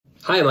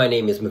Hi, my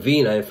name is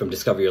Maveen. I'm from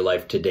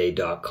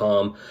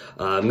discoveryourlifetoday.com.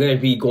 I'm going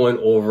to be going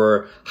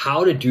over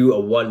how to do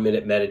a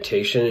 1-minute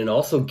meditation and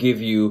also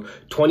give you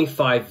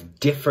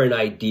 25 different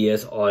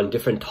ideas on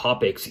different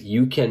topics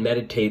you can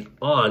meditate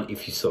on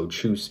if you so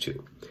choose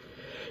to.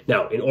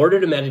 Now, in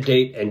order to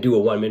meditate and do a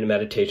 1-minute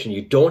meditation,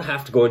 you don't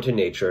have to go into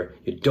nature.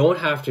 You don't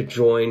have to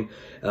join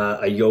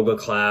a yoga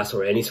class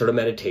or any sort of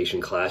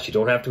meditation class. You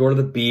don't have to go to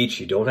the beach.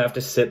 You don't have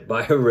to sit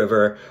by a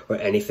river or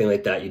anything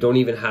like that. You don't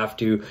even have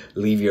to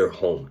leave your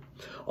home.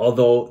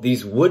 Although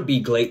these would be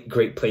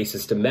great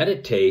places to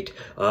meditate,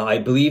 I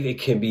believe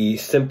it can be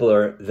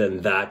simpler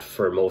than that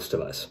for most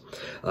of us.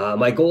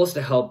 My goal is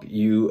to help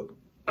you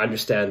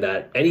understand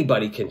that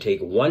anybody can take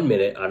 1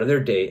 minute out of their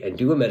day and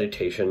do a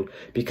meditation,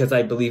 because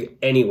I believe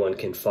anyone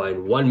can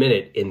find 1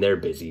 minute in their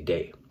busy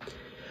day.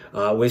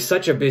 With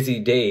such a busy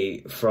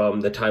day, from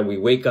the time we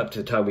wake up to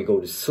the time we go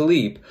to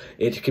sleep,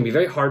 it can be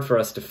very hard for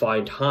us to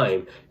find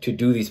time to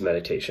do these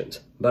meditations.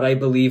 But I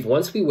believe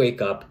once we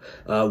wake up,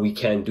 we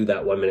can do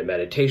that 1-minute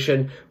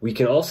meditation. We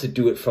can also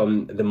do it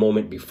from the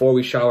moment before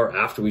we shower,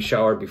 after we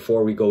shower,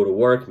 before we go to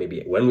work,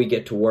 maybe when we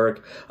get to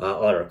work,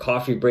 on our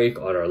coffee break,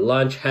 on our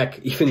lunch, heck,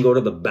 even go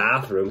to the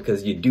bathroom,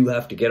 because you do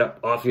have to get up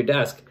off your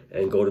desk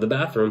and go to the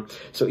bathroom.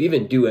 So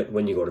even do it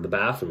when you go to the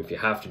bathroom if you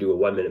have to do a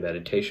 1-minute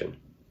meditation.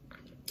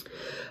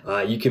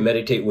 You can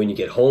meditate when you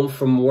get home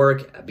from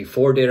work,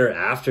 before dinner,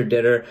 after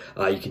dinner.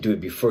 You can do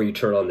it before you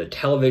turn on the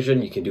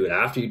television. You can do it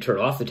after you turn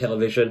off the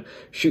television.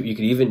 Shoot, you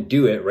can even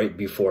do it right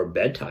before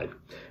bedtime.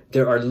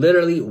 There are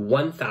literally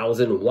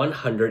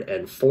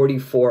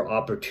 1,144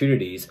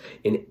 opportunities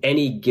in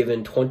any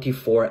given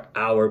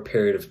 24-hour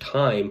period of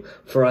time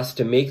for us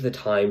to make the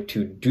time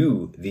to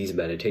do these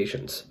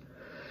meditations.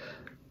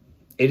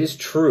 It is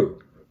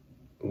true,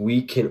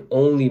 we can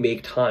only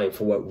make time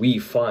for what we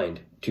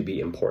find to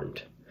be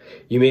important.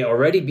 You may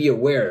already be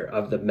aware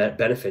of the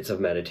benefits of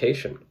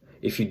meditation.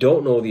 If you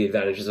don't know the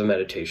advantages of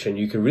meditation,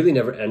 you can really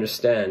never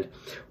understand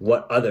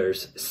what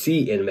others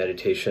see in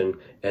meditation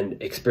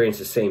and experience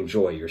the same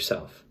joy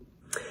yourself.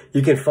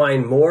 You can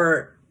find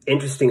more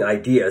interesting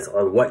ideas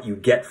on what you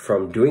get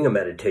from doing a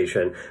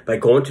meditation by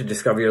going to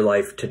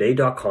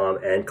discoveryourlifetoday.com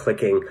and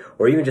clicking,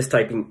 or even just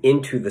typing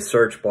into the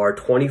search bar,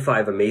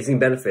 25 amazing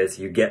benefits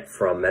you get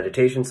from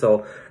meditation.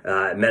 So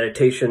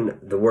meditation,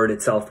 the word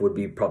itself, would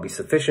be probably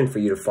sufficient for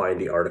you to find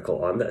the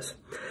article on this.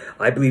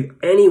 I believe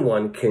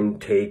anyone can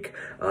take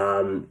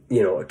time,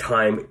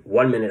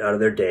 1 minute out of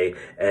their day,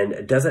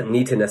 and doesn't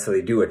need to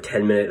necessarily do a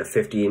 10-minute, a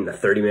 15, a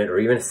 30-minute, or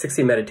even a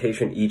 60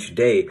 meditation each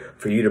day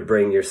for you to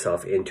bring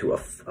yourself into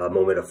a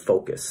moment of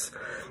focus.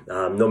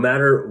 No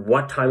matter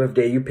what time of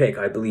day you pick,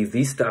 I believe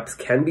these steps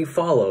can be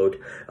followed,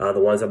 the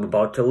ones I'm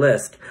about to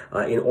list,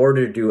 in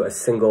order to do a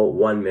single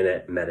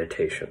 1-minute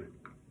meditation.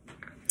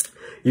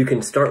 You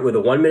can start with a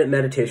 1-minute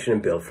meditation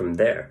and build from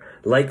there.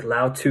 Like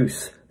Lao Tzu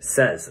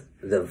says,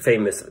 the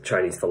famous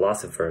Chinese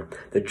philosopher,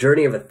 the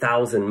journey of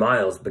 1,000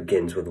 miles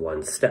begins with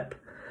one step.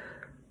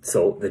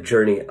 So the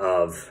journey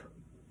of,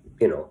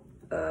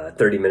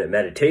 30-minute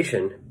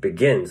meditation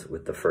begins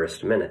with the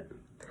first minute.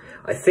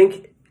 I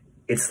think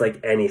it's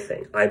like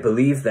anything. I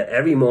believe that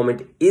every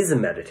moment is a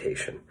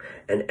meditation,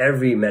 and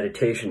every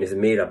meditation is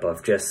made up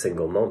of just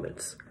single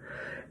moments.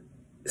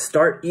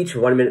 Start each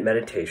 1-minute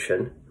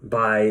meditation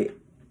by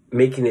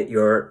making it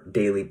your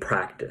daily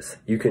practice.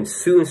 You can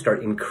soon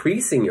start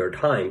increasing your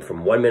time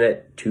from 1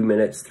 minute, 2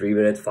 minutes, 3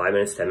 minutes, 5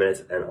 minutes, 10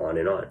 minutes, and on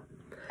and on.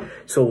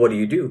 So what do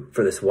you do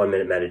for this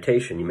 1-minute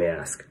meditation, you may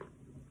ask?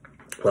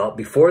 Well,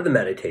 before the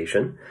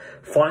meditation,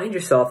 find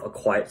yourself a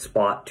quiet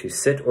spot to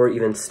sit or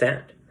even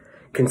stand.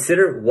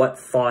 Consider what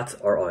thoughts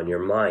are on your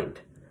mind.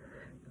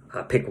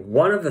 Pick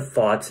one of the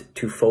thoughts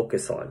to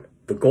focus on.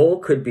 The goal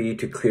could be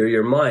to clear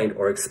your mind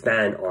or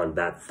expand on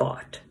that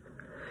thought.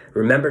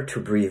 Remember to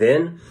breathe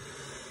in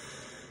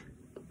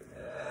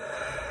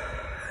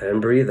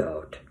and breathe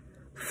out.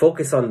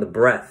 Focus on the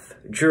breath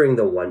during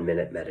the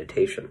 1-minute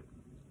meditation.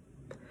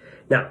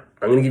 Now,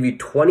 I'm going to give you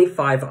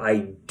 25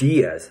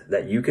 ideas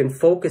that you can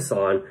focus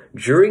on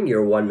during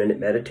your 1-minute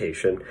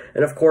meditation.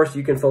 And of course,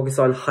 you can focus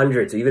on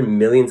hundreds, even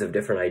millions of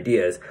different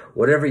ideas.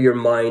 Whatever your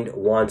mind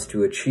wants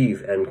to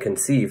achieve and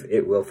conceive,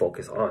 it will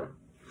focus on.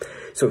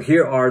 So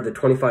here are the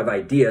 25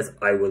 ideas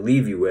I will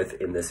leave you with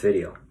in this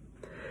video.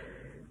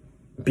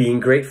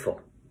 Being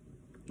grateful,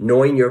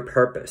 knowing your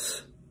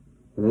purpose,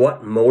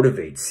 what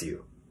motivates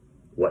you,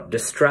 what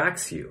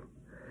distracts you,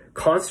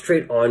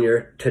 concentrate on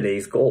your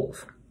today's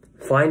goals,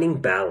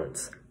 finding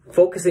balance,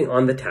 focusing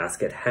on the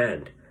task at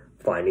hand,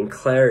 finding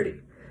clarity,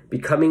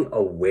 becoming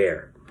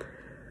aware,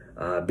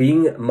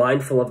 being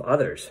mindful of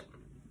others,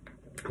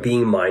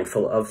 being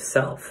mindful of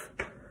self,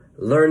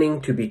 learning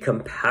to be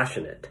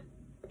compassionate,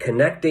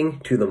 connecting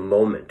to the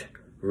moment,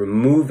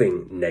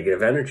 removing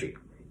negative energy,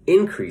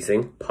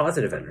 increasing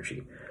positive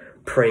energy,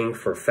 praying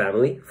for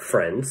family,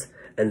 friends,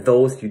 and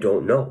those you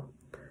don't know.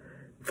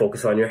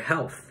 Focus on your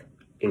health,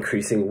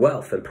 increasing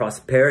wealth and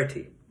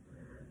prosperity.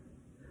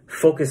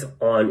 Focus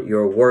on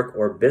your work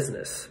or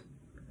business.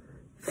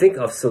 Think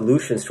of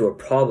solutions to a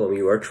problem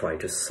you are trying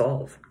to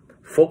solve.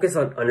 Focus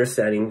on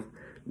understanding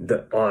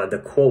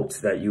the quotes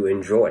that you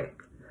enjoy.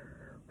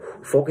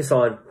 Focus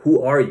on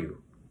who are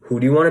you, who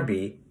do you want to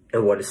be,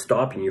 and what is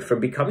stopping you from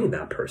becoming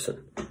that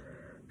person.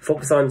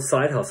 Focus on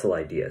side hustle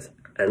ideas.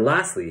 And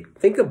lastly,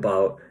 think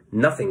about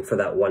nothing for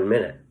that 1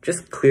 minute.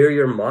 Just clear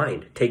your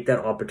mind. Take that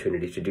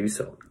opportunity to do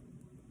so.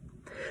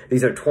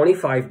 These are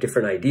 25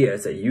 different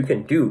ideas that you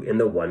can do in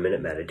the 1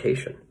 minute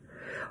meditation.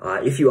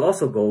 If you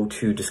also go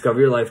to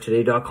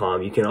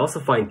discoveryourlifetoday.com, you can also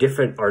find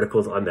different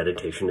articles on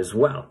meditation as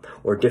well,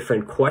 or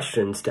different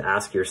questions to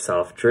ask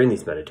yourself during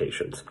these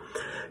meditations.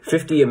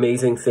 50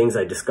 Amazing Things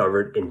I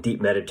Discovered in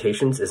Deep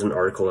Meditations is an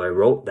article I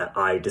wrote that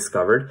I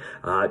discovered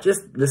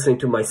just listening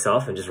to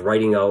myself and just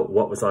writing out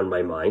what was on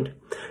my mind.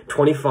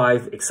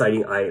 25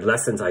 exciting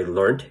lessons I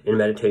learned in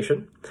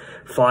meditation.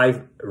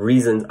 5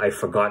 reasons I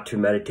forgot to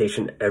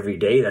meditation every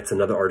day. That's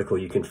another article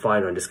you can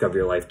find on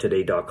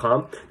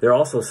discoveryourlifetoday.com. There are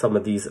also some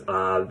of these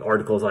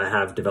articles I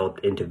have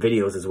developed into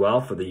videos as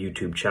well for the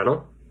YouTube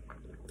channel.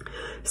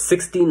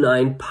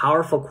 69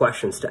 powerful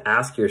questions to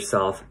ask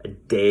yourself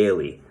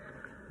daily.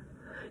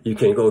 You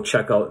can go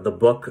check out the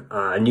book,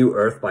 A New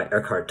Earth by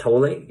Eckhart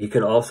Tolle. You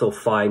can also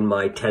find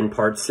my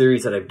 10-part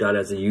series that I've done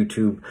as a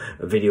YouTube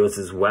videos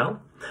as well.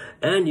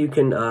 And you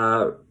can,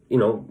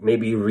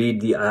 maybe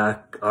read the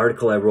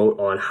article I wrote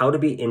on how to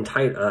be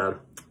entitled,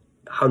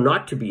 how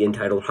not to be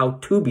entitled, how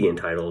to be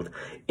entitled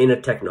in a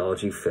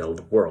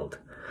technology-filled world.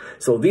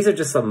 So these are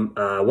just some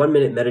 1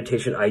 minute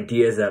meditation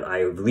ideas that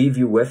I leave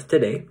you with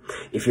today.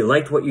 If you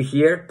liked what you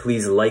hear,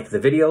 please like the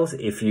videos.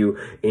 If you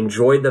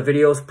enjoyed the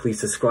videos, please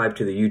subscribe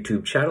to the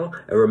YouTube channel.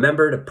 And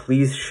remember to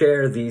please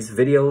share these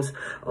videos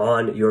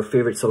on your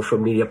favorite social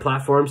media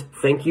platforms.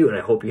 Thank you, and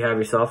I hope you have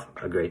yourself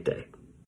a great day.